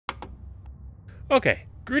Okay,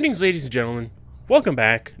 greetings ladies and gentlemen. Welcome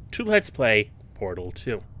back to Let's Play Portal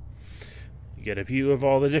 2. You get a view of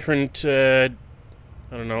all the different, I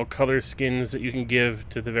don't know, color skins that you can give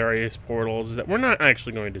to the various portals that we're not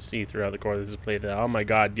actually going to see throughout the course of this playthrough. Oh my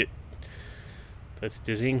god, that's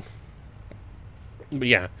dizzying. But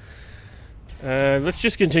yeah, let's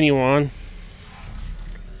just continue on.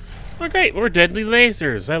 Oh great, more deadly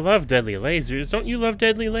lasers. I love deadly lasers. Don't you love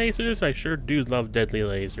deadly lasers? I sure do love deadly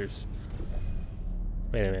lasers.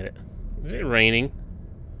 Wait a minute. Is it raining?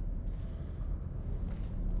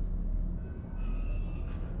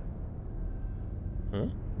 Huh?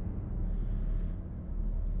 Is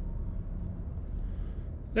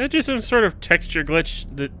that just some sort of texture glitch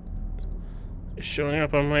that is showing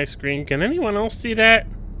up on my screen? Can anyone else see that?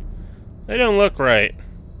 That don't look right.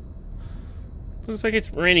 Looks like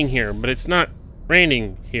it's raining here, but it's not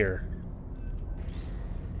raining here.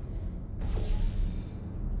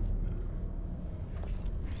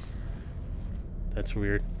 That's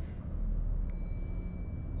weird.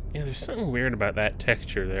 Yeah, there's something weird about that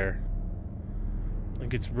texture there.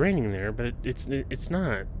 Like it's raining there, but it's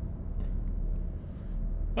not.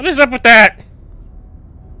 What is up with that?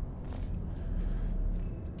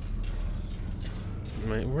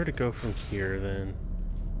 Where to go from here then?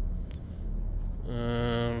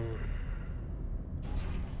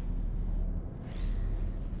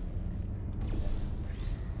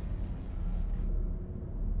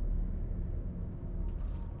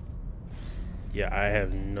 Yeah, I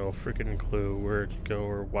have no freaking clue where to go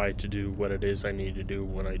or why to do what it is I need to do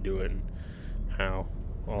when I do it and how.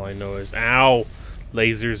 All I know is, ow!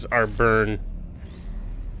 Lasers are burn.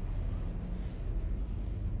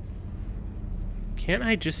 Can't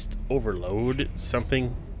I just overload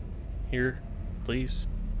something here, please?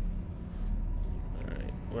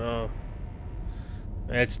 Alright, well,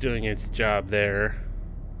 that's doing its job there.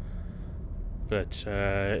 But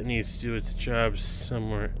it needs to do its job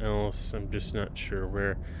somewhere else. I'm just not sure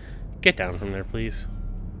where. Get down from there, please.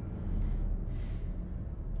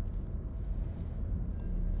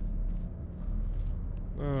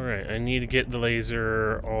 Alright, I need to get the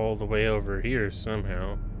laser all the way over here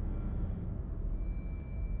somehow.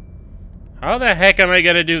 How the heck am I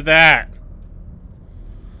gonna do that?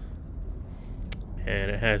 Man,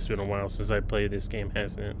 it has been a while since I played this game,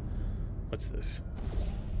 hasn't it? What's this?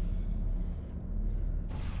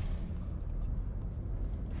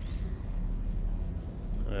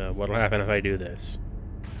 What'll happen if I do this?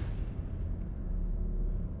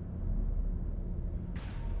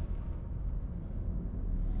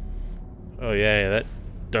 Oh yeah, that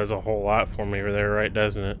does a whole lot for me over there, right,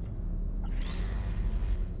 doesn't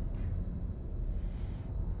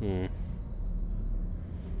it?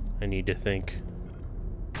 I need to think.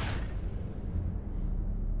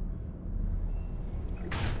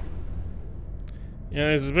 Yeah,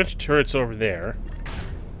 there's a bunch of turrets over there.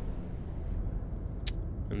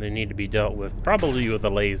 And they need to be dealt with, probably with a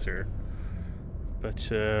laser. But,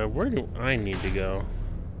 where do I need to go?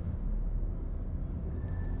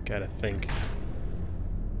 Gotta think.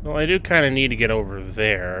 Well, I do kind of need to get over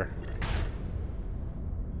there.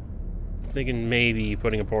 Thinking maybe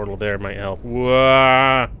putting a portal there might help.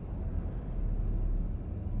 Whoa!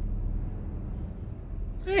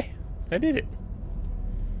 Hey, I did it.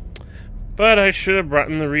 But I should have brought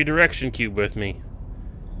in the redirection cube with me.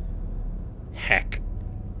 Heck.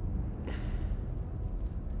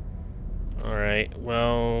 Alright,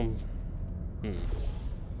 well...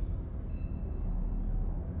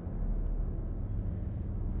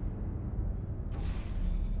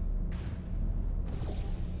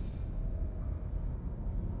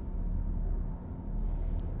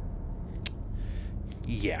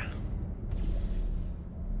 Yeah.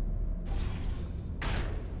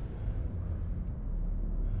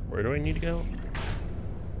 Where do I need to go?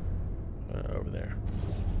 Over there.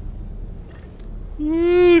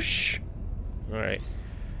 Whoosh! Alright.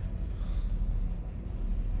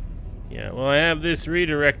 Yeah, well I have this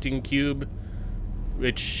redirecting cube,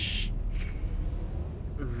 which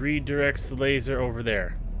redirects the laser over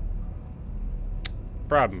there.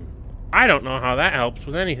 Problem. I don't know how that helps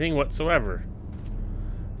with anything whatsoever.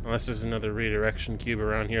 Unless there's another redirection cube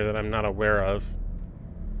around here that I'm not aware of.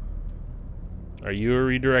 Are you a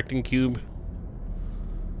redirecting cube?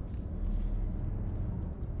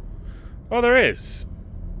 Oh, there is.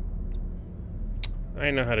 I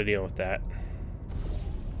know how to deal with that.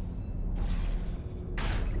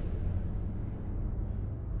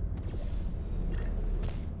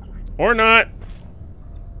 Or not.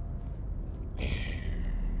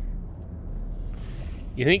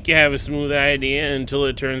 You think you have a smooth idea until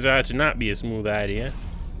it turns out to not be a smooth idea.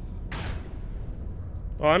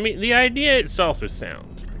 Well, I mean, the idea itself is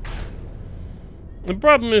sound. The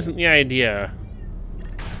problem isn't the idea.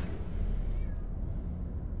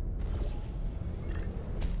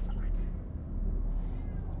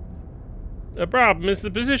 The problem is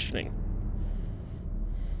the positioning.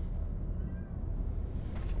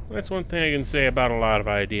 That's one thing I can say about a lot of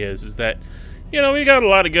ideas, is that, you know, we got a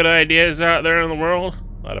lot of good ideas out there in the world.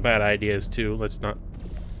 A lot of bad ideas too. Let's not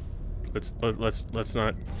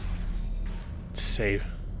say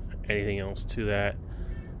anything else to that.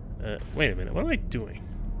 Wait a minute, what am I doing?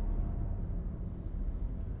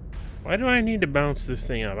 Why do I need to bounce this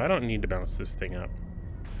thing up? I don't need to bounce this thing up.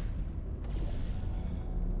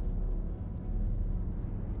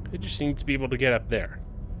 It just needs to be able to get up there.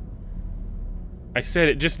 I said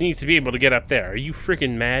it just needs to be able to get up there. Are you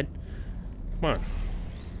freaking mad? Come on.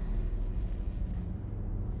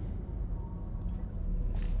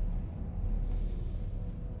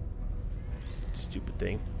 Stupid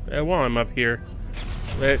thing. While I'm up here,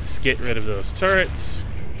 let's get rid of those turrets.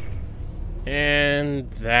 And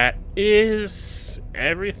that is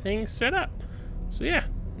everything set up. So yeah,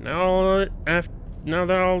 now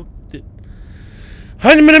that I'll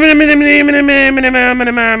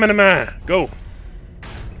go.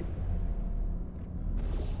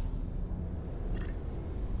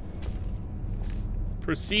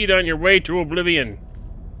 Proceed on your way to oblivion.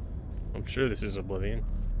 I'm sure this is oblivion.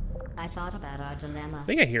 I thought about our dilemma. I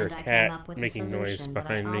think I hear a cat came up with making a noise solution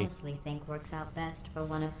behind that I me. honestly think works out best for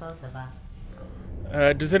one of both of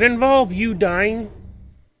us. Does it involve you dying?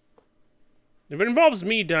 If it involves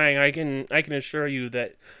me dying, I can assure you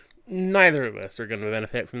that neither of us are going to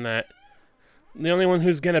benefit from that. The only one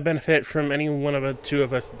who's going to benefit from any one of the two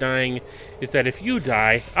of us dying is that if you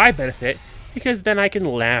die, I benefit, because then I can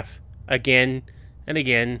laugh again and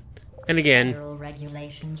again and again. Federal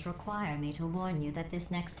regulations require me to warn you that this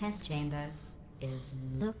next test chamber is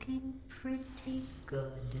looking pretty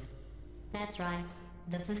good. That's right.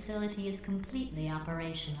 The facility is completely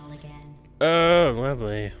operational again. Oh,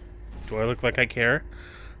 lovely. Do I look like I care?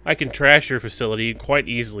 I can trash your facility quite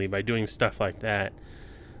easily by doing stuff like that.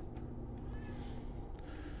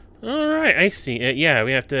 Alright, I see. Yeah,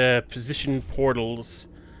 we have to position portals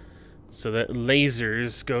so that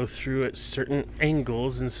lasers go through at certain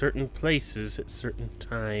angles in certain places at certain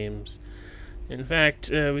times. In fact,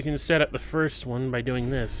 we can set up the first one by doing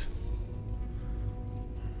this.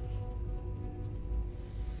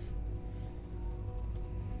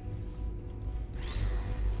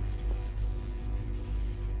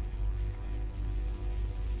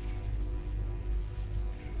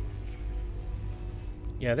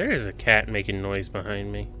 Yeah, there is a cat making noise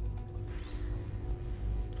behind me.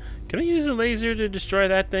 Can I use a laser to destroy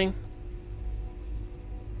that thing?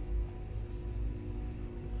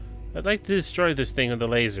 I'd like to destroy this thing with a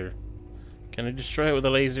laser. Can I destroy it with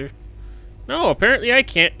a laser? No, apparently I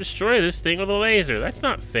can't destroy this thing with a laser. That's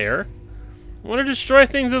not fair. I want to destroy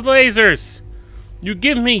things with lasers. You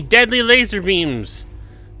give me deadly laser beams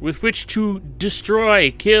with which to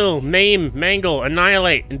destroy, kill, maim, mangle,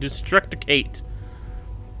 annihilate, and destructicate.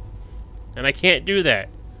 And I can't do that.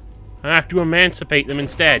 I have to emancipate them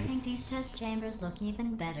instead. I think these test chambers look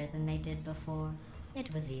even better than they did before.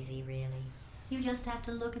 It was easy, really. You just have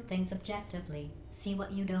to look at things objectively, see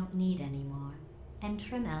what you don't need anymore, and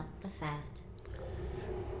trim out the fat.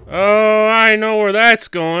 Oh, I know where that's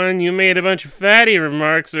going. You made a bunch of fatty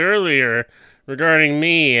remarks earlier regarding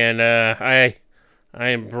me, and I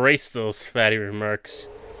embrace those fatty remarks.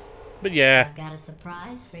 But yeah. I've got a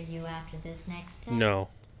surprise for you after this next test. No.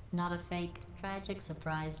 Not a fake, tragic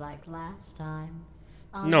surprise like last time.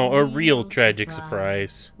 No, a real tragic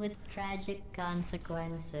surprise. With tragic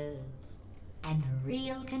consequences. And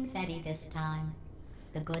real confetti this time.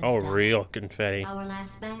 The good Oh, stuff. real confetti. Our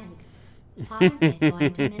last bag. Part of me's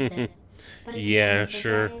going to miss it. But at the Yeah, end of the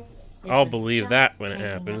sure. day, it I'll was believe just that when it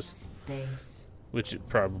taking up happens. space. Which it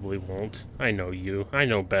probably won't. I know you. I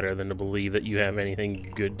know better than to believe that you have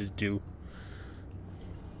anything good to do.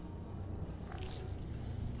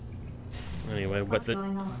 Anyway, What's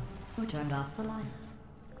going on? Who turned off the lights?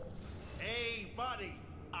 Hey, buddy.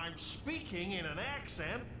 I'm speaking in an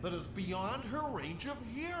accent that is beyond her range of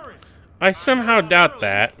hearing. I somehow doubt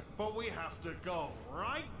that. But we have to go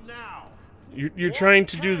right now. You're trying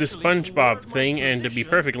to do the SpongeBob thing, and to be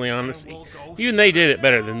perfectly honest, even they did it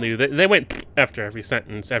better than you. They went after every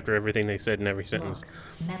sentence, after everything they said in every sentence.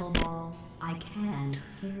 Look, Metal Ball, I can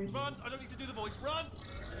hear you. Run! I don't need to do the voice. Run!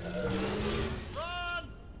 Run!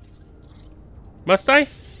 Must I?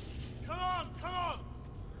 Come on! Come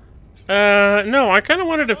on! No, I kind of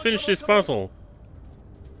wanted to finish this puzzle.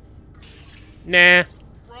 Nah,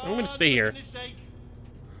 I'm gonna stay here.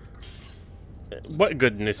 What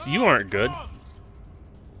goodness? You aren't good.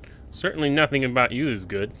 Certainly nothing about you is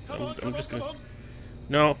good. I'm just gonna...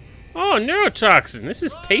 No. Oh, neurotoxin. This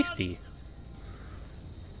is tasty.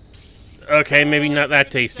 Okay, maybe not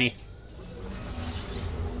that tasty.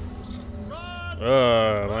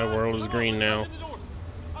 My world is green now.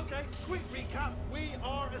 Okay, quick recap. We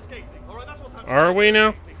are escaping. All right, that's what's happening. Are we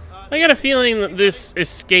now? I got a feeling that this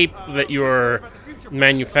escape that you're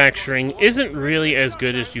manufacturing isn't really as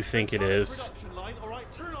good as you think it is. All right,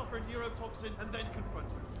 turn off her neurotoxin and then confront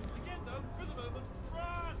her. Again, though, for the moment,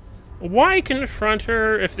 run. Why confront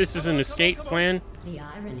her if this is an escape plan? The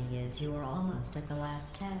irony is you were almost at the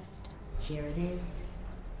last test. Here it is.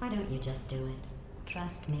 Why don't you just do it?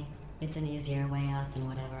 Trust me, it's an easier way out than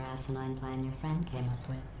whatever asinine plan your friend came up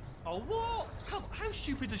with. Oh, what? Come, how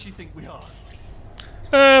stupid does she think we are?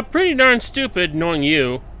 Pretty darn stupid knowing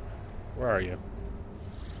you. Where are you?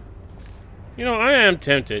 You know, I am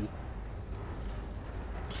tempted.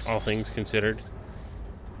 All things considered.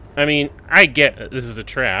 I mean, I get that this is a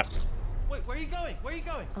trap. Wait, where are you going? Where are you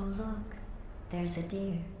going? Oh look, there's a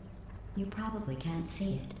deer. You probably can't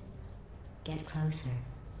see it. Get closer.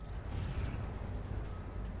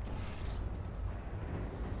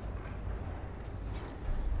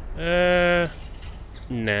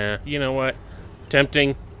 Nah. You know what?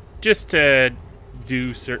 Tempting. Just to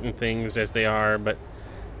do certain things as they are, but...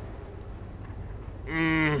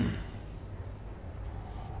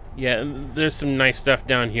 Yeah, there's some nice stuff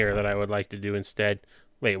down here that I would like to do instead.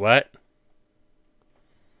 Wait, what?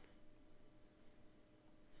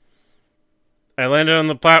 I landed on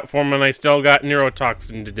the platform and I still got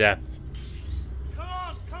neurotoxin to death. Come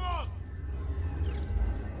on, come on.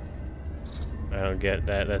 I don't get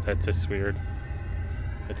that. That's just weird.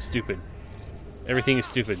 That's stupid. Everything is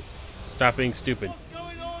stupid. Stop being stupid. What's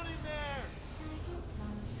going on in there?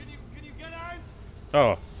 Can you get out?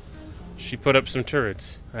 Oh, she put up some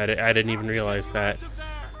turrets. I didn't even realize that. Out of there.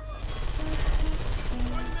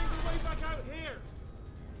 Try to make your way back out here.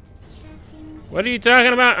 What are you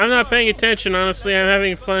talking about? I'm not paying attention, honestly. I'm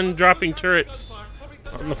having fun dropping turrets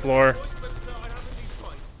on the floor.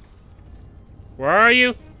 Where are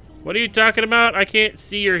you? What are you talking about? I can't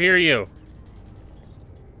see or hear you.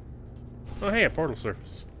 Oh, hey, a portal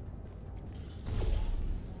surface.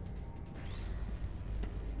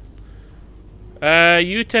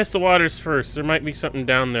 You test the waters first. There might be something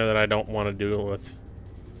down there that I don't want to deal with.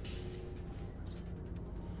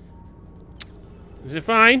 Is it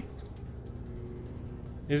fine?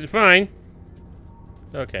 Is it fine?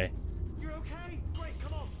 Okay. You're okay? Great,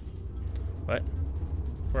 come on. What?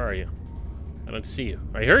 Where are you? I don't see you.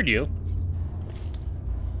 I heard you.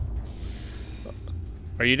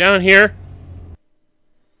 Are you down here?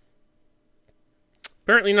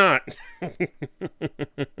 Apparently not. You're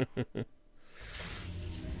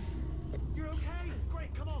okay?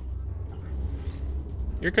 Great, come on.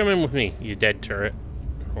 You're coming with me, you dead turret.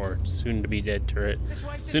 Or soon-to-be dead turret. This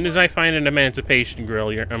way, As soon as I find an emancipation grill,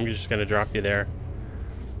 I'm just gonna drop you there.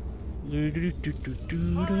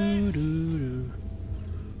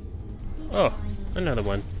 Oh, another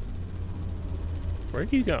one.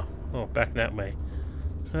 Where'd you go? Oh, back that way.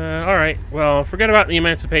 Alright, well, forget about the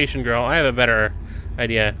emancipation grill. I have a better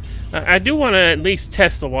idea. I do want to at least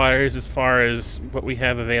test the waters as far as what we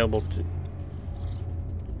have available to...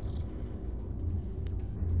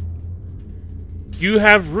 You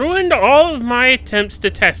have ruined all of my attempts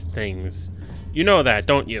to test things. You know that,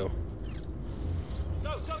 don't you?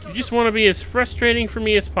 You just want to be as frustrating for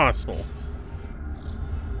me as possible.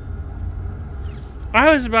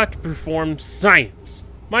 I was about to perform science.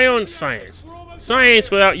 My own science.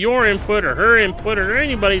 Science without your input or her input or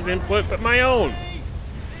anybody's input but my own.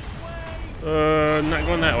 Not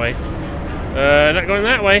going that way. Not going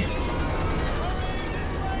that way.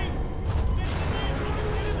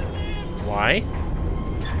 Why?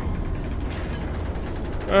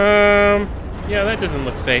 Yeah, that doesn't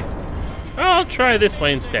look safe. I'll try this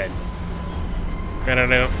way instead.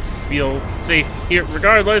 Granted, I don't feel safe here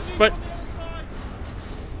regardless, but...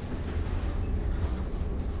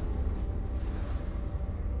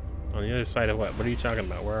 On the other side of what? What are you talking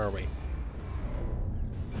about? Where are we?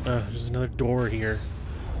 There's another door here.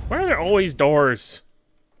 Why are there always doors?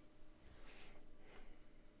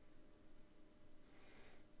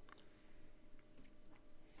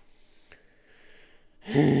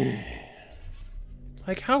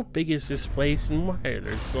 Like, how big is this place and why are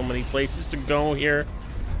there so many places to go here?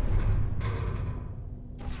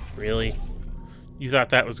 Really? You thought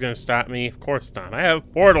that was going to stop me? Of course not. I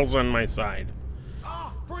have portals on my side.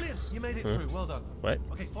 Ah, brilliant! You made it through. Well done. What?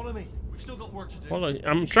 Okay, follow me. We've still got work to do. Hold on.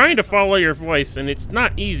 I'm trying to follow your voice and it's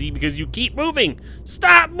not easy because you keep moving.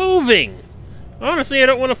 Stop moving! Honestly, I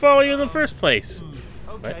don't want to follow you in the first place.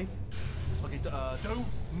 Okay. Okay, don't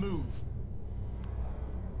move.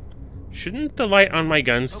 Shouldn't the light on my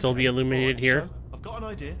gun still be illuminated alright, here? So, I've got an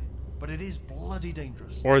idea, but it is bloody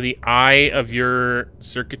dangerous. Or the eye of your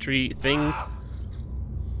circuitry thing?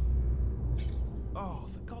 Oh,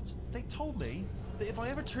 for God's... They told me that if I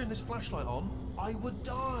ever turned this flashlight on, I would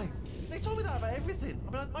die. They told me that about everything.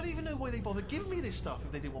 I mean, I don't even know why they bothered giving me this stuff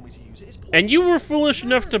if they didn't want me to use it. It's And you were foolish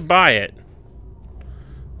enough to buy it.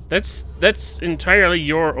 That's entirely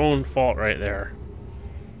your own fault right there.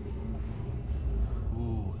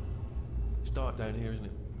 Ooh. It's dark down here, isn't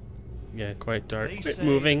it? Yeah, quite dark. They Quit say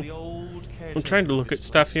moving. the old I'm trying to look at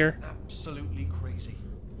stuff here. Absolutely crazy.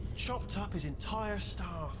 Chopped up his entire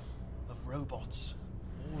staff of robots.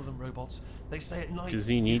 All of them robots. They say at night. Does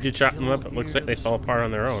he need to chop them up? It looks like they fell apart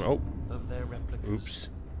on their own. Oh. Of their replicas. Oops.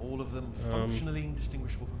 All of them functionally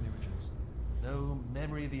indistinguishable from the originals. No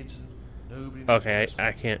memory of the incident. Nobody knows Okay,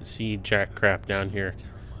 I can't see jack crap down here.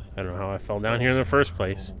 I don't know how I fell down here in the first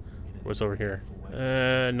place. What's over here?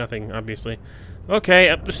 Nothing, obviously. Okay,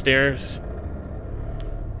 up the stairs.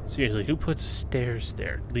 Seriously, who puts stairs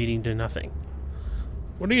there leading to nothing?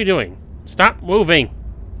 What are you doing? Stop moving!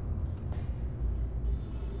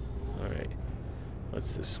 Alright.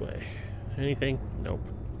 What's this way? Anything? Nope.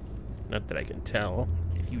 Not that I can tell.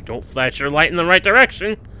 If you don't flash your light in the right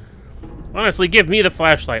direction. Honestly, give me the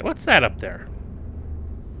flashlight. What's that up there?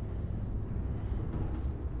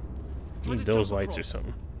 Need those lights or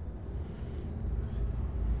something.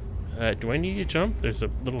 Do I need to jump? There's a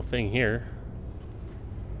little thing here.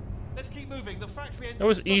 Let's keep moving. The factory That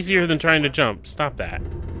was easier than trying to jump. Stop that.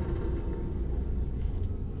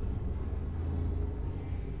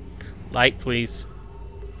 Light, please.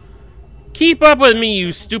 Keep up with me,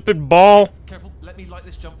 you stupid ball. Careful. Let me light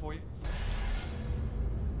this jump for you.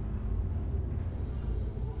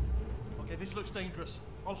 Okay, this looks dangerous.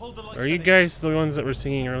 I'll hold the light. Are you guys the ones that were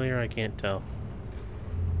singing earlier? I can't tell.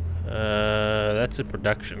 That's a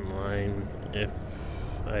production line, if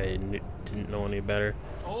I didn't know any better.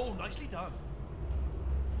 Oh, nicely done.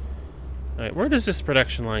 Alright, where does this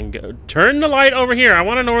production line go? Turn the light over here. I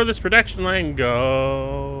want to know where this production line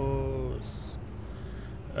goes.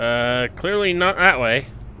 Clearly not that way.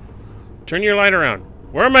 Turn your light around.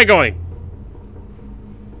 Where am I going?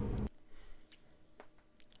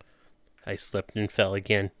 I slipped and fell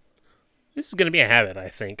again. This is going to be a habit, I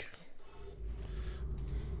think.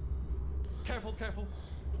 Careful, careful.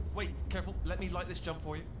 Wait, careful. Let me light this jump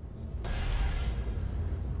for you.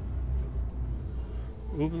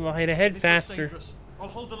 Move the light ahead This faster. looks dangerous. I'll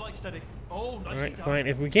hold the light steady. Oh, nicely Alright, done. fine.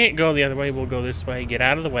 If we can't go the other way, we'll go this way. Get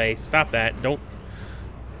out of the way. Stop that. Don't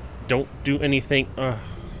do anything.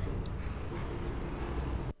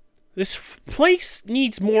 This place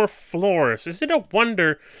needs more floors. Is it a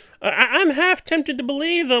wonder? I'm half tempted to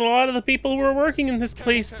believe that a lot of the people who were working in this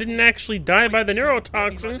place didn't actually die by the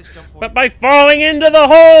neurotoxin, but by falling into the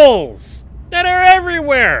holes that are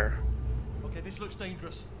everywhere. Okay, this looks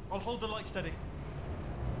dangerous. I'll hold the light steady.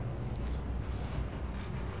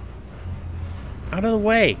 Out of the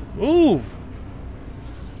way. Move.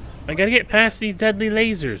 I gotta get past these deadly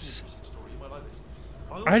lasers.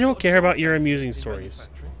 I don't care about your amusing stories.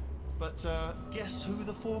 But guess who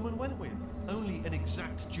the foreman went with? Only an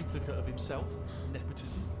exact duplicate of himself.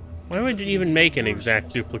 Nepotism. Why would you even make an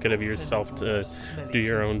exact duplicate of yourself to do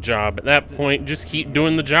your own job? At that point, just keep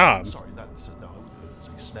doing the job. Sorry, that's no, it's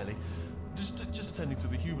smelly. Just attending to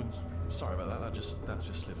the humans. Sorry about that. That just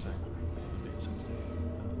slipped out. A bit insensitive.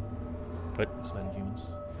 But Smelly humans.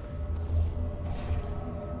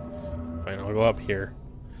 fine, I'll go up here.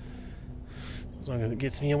 As long as it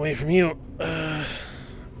gets me away from you. I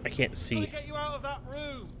can't see. Get you out of that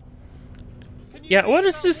room. Yeah, what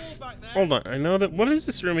is this? Hold on, I know that. What is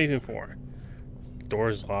this room even for?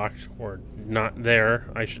 Door's locked, or not there,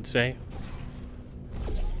 I should say.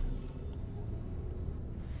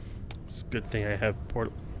 It's a good thing I have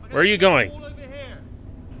portal. Where are you going?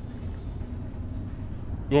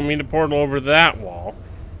 You want me to portal over that wall?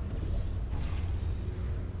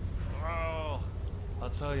 Oh, I'll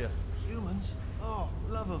tell you, humans. Oh,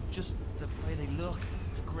 love them. Just the way they look.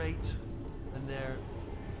 It's great, and their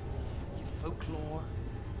folklore,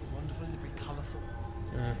 wonderful and very colourful.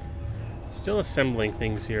 Still assembling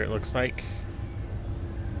things here, it looks like.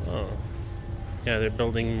 Oh. Yeah, they're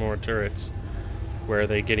building more turrets. Where are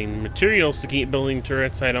they getting materials to keep building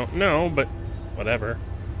turrets? I don't know, but whatever.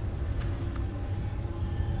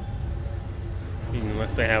 I mean,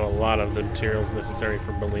 unless they have a lot of the materials necessary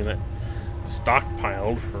for building that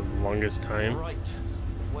stockpiled for the longest time. Right.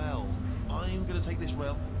 Well, I'm going to take this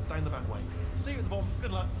rail down the back way. See you at the bottom.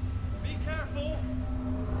 Good luck. Be careful.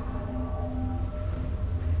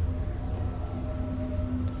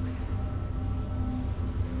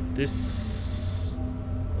 This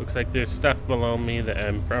looks like there's stuff below me that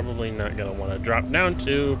I'm probably not going to want to drop down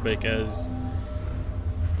to because,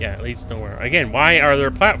 yeah, it leads nowhere. Again, why are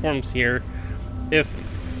there platforms here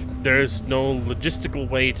if there's no logistical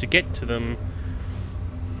way to get to them?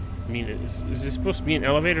 I mean, is this supposed to be an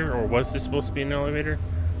elevator, or was this supposed to be an elevator?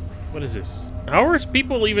 What is this? How are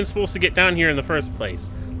people even supposed to get down here in the first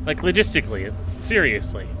place? Like, logistically,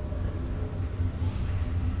 seriously.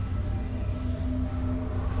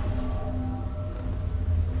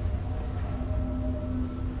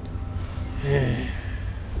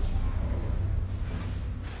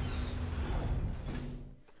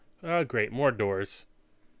 Oh, great, more doors.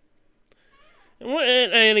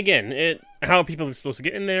 And again, how people are supposed to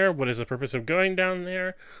get in there, what is the purpose of going down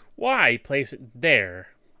there, why place it there?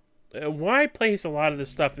 Why place a lot of the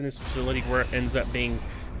stuff in this facility where it ends up being,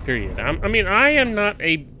 period? I mean, I am not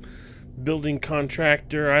a building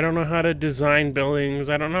contractor, I don't know how to design buildings,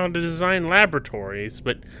 I don't know how to design laboratories,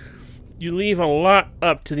 but you leave a lot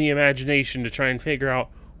up to the imagination to try and figure out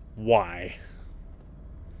why.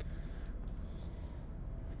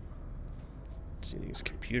 See, these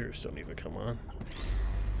computers don't even come on.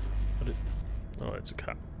 Oh, it's a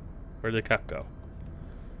cup. Where did the cup go?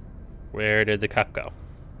 Where did the cup go?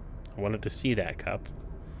 I wanted to see that cup.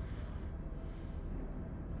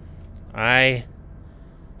 I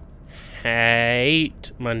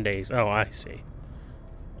hate Mondays. Oh, I see.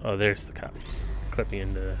 Oh, there's the cup. Clipping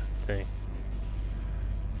into the thing.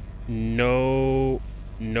 No.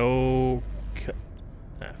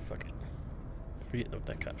 Ah, fuck it. Forget what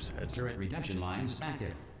that cup says. Turret redemption lines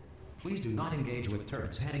active. Please do not engage with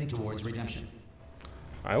turrets heading towards redemption.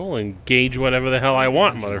 I will engage whatever the hell I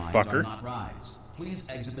want, Redemption lines are motherfucker. not rides. Please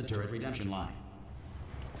exit the turret redemption line.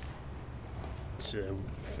 It's a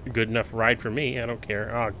good enough ride for me. I don't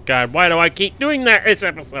care. Oh, God, why do I keep doing that this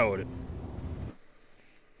episode?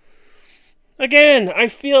 Again, I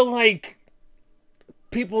feel like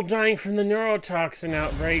people dying from the neurotoxin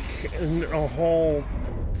outbreak and a whole...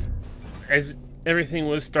 As everything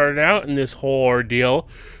was started out in this whole ordeal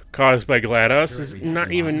caused by GLaDOS is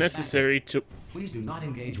not even necessary to... Please do not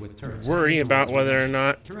engage with turrets. Worry about whether or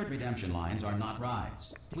not... Turret redemption lines are not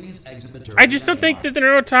rides. Please exit the turret. I just don't think that the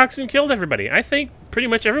neurotoxin killed everybody. I think pretty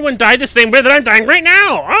much everyone died the same way that I'm dying right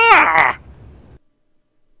now. Ah!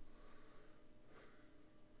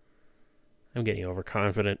 I'm getting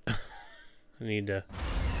overconfident. I need to...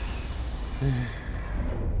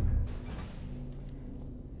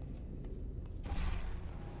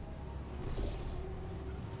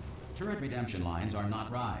 Turret redemption lines are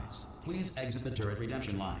not rides. Please exit the turret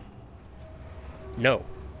redemption line. No.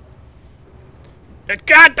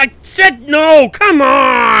 God, I said no! Come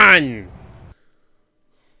on!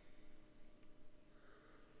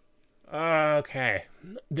 Okay.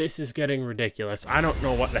 This is getting ridiculous. I don't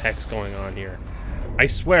know what the heck's going on here. I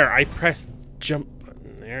swear, I pressed jump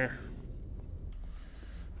button there.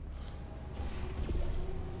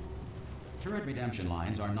 Turret redemption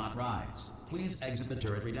lines are not rides. Please exit the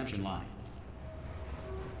turret redemption line.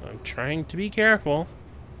 I'm trying to be careful.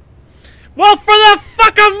 Well, for the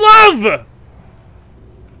fuck of love!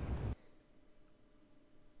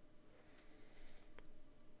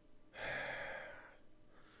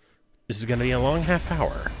 This is gonna be a long half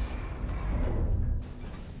hour.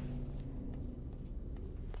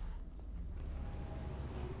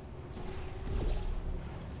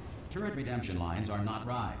 Turret redemption lines are not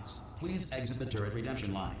rides. Please exit the turret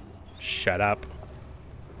redemption line. Shut up.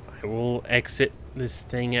 I will exit this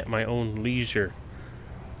thing at my own leisure.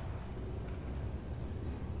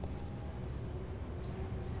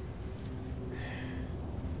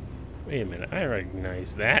 Wait a minute, I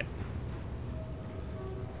recognize that.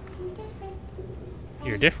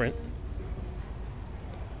 You're different.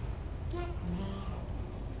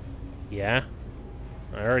 Yeah?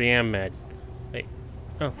 I already am mad. Wait.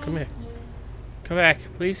 Oh, come here. Come back,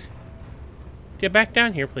 please. Get back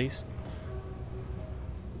down here, please.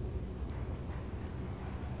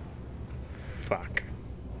 Fuck.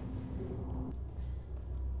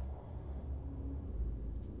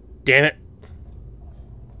 Damn it.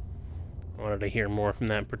 I wanted to hear more from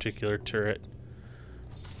that particular turret.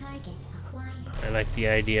 I like the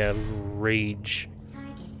idea of rage.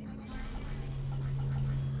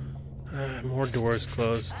 More doors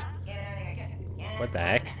closed. What the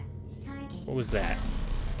heck? What was that?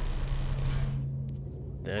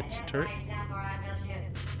 That's a turret?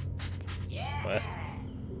 What?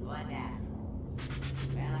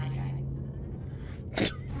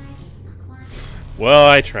 Well,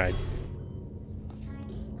 I tried.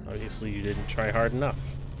 Obviously, you didn't try hard enough.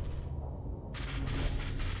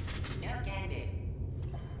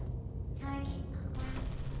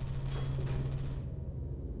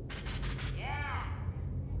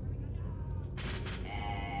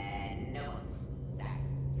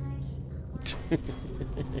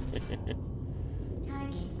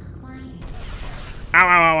 Ow, ow,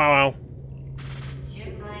 ow, ow, ow.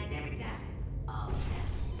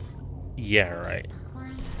 Yeah, right.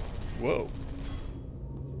 Whoa.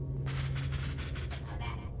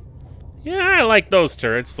 Yeah, I like those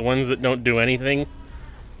turrets, the ones that don't do anything.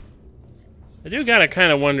 I do gotta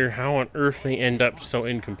kind of wonder how on earth they end up so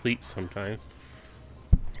incomplete sometimes.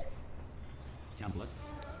 Template.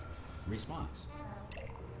 Response.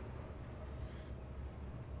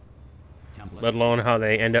 Template. Let alone how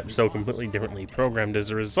they end up so completely differently programmed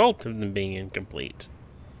as a result of them being incomplete.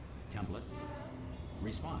 Template.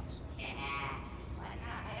 Response.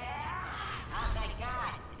 Oh, thank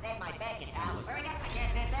God. You saved my bacon, Tom. Hurry up. I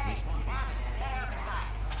can't say thanks. Just have it. Better open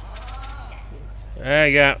fire.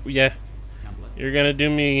 Yeah. You're gonna do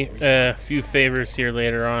me a few favors here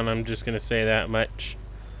later on. I'm just gonna say that much.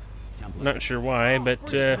 I'm not sure why,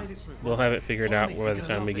 but we'll have it figured out by the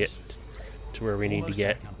time we get to where we need to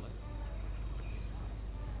get.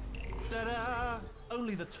 Ta-da!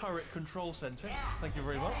 Only the turret control center. Thank you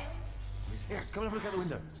very much. Here, come and have a look out the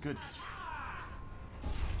window. It's good.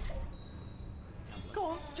 Go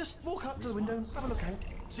on, just walk up to the window and have a look out.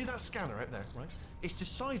 See that scanner out there, right? It's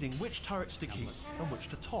deciding which turrets to keep and which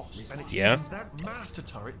to toss. And it's using that master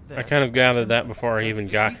turret there. I kind of gathered that before I even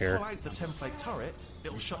got If here. you pull out the template turret,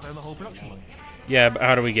 it'll shut down the whole production line. Yeah, but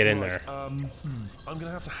how do we get in there? I'm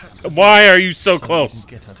gonna have to hack. Why are you so close?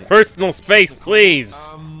 Get at it. Personal space, please.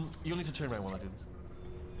 You'll need to turn around while I do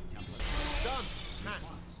this. Done. Hacked.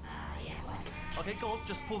 Okay, go on.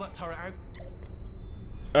 Just pull that turret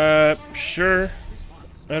out. Sure.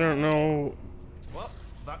 I don't know. Well,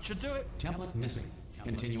 that should do it. Template missing.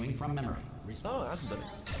 Continuing from memory. Oh, it hasn't done it.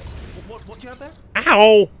 What do you have there?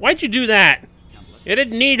 Ow! Why'd you do that? You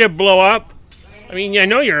didn't need to blow up. I mean, I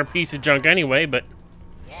know you're a piece of junk anyway, but...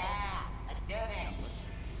 Yeah, let's do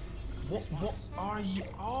this. What are you?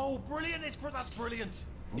 Oh, brilliant! That's brilliant.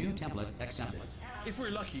 New template accepted. If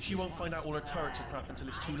we're lucky, she won't find out all her turrets are crap until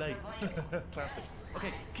it's too late. Classic.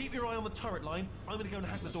 Okay, keep your eye on the turret line. I'm gonna go and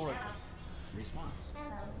hack the door open. Response.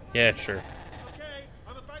 Yeah, sure. Okay,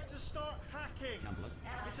 I'm about to start hacking. Template.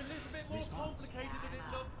 It's a little bit more complicated than it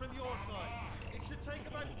looked from your side. It should take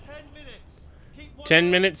about 10 minutes. Keep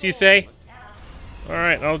 10 minutes, you say?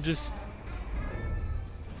 Alright, I'll just...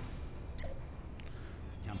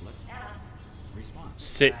 Template. Response.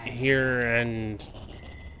 sit here and...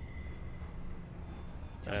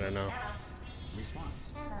 I don't know.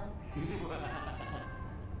 Response.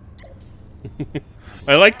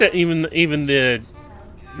 I like that even the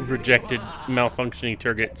rejected malfunctioning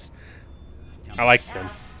targets. I like them.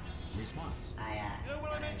 Response. You know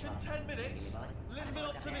when I mentioned 10 minutes? A little bit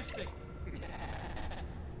optimistic.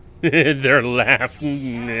 They're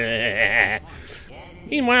laughing.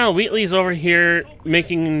 Meanwhile, Wheatley's over here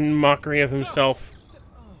making mockery of himself.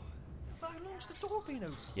 How long's the door been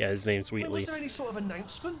open? Yeah, his name's Wait, Wheatley. was there any sort of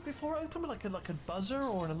announcement before it opened? Like a buzzer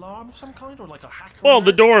or an alarm of some kind? Or like a hacker? Well,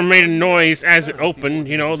 the alert? door made a noise as it opened,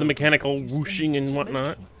 you know, the mechanical whooshing and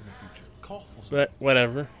whatnot. Cough or something. But,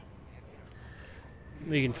 whatever.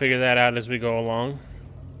 We can figure that out as we go along.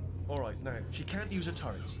 Alright, now, she can't use her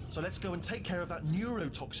turrets, so let's go and take care of that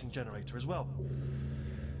neurotoxin generator as well.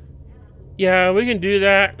 Yeah, we can do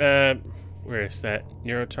that. Where is that?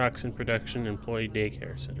 Neurotoxin Production Employee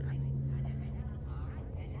Daycare Center.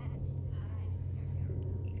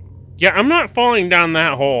 Yeah, I'm not falling down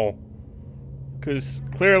that hole. Because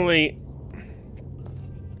clearly...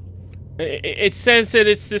 It says that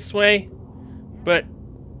it's this way, but...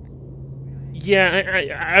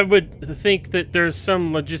 Yeah, I would think that there's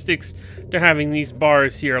some logistics to having these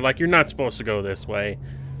bars here. Like, you're not supposed to go this way.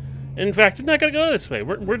 In fact, it's not going to go this way.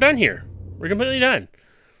 We're done here. We're completely done.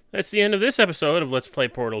 That's the end of this episode of Let's Play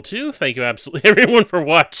Portal 2. Thank you absolutely everyone for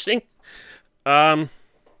watching.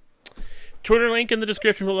 Twitter link in the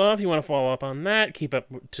description below if you want to follow up on that. Keep up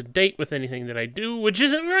to date with anything that I do, which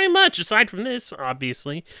isn't very much, aside from this,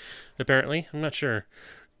 obviously. Apparently. I'm not sure.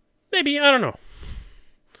 Maybe, I don't know.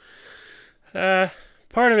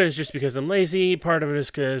 Part of it is just because I'm lazy. Part of it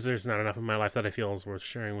is because there's not enough in my life that I feel is worth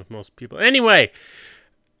sharing with most people. Anyway,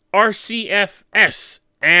 RCFS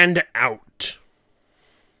and out.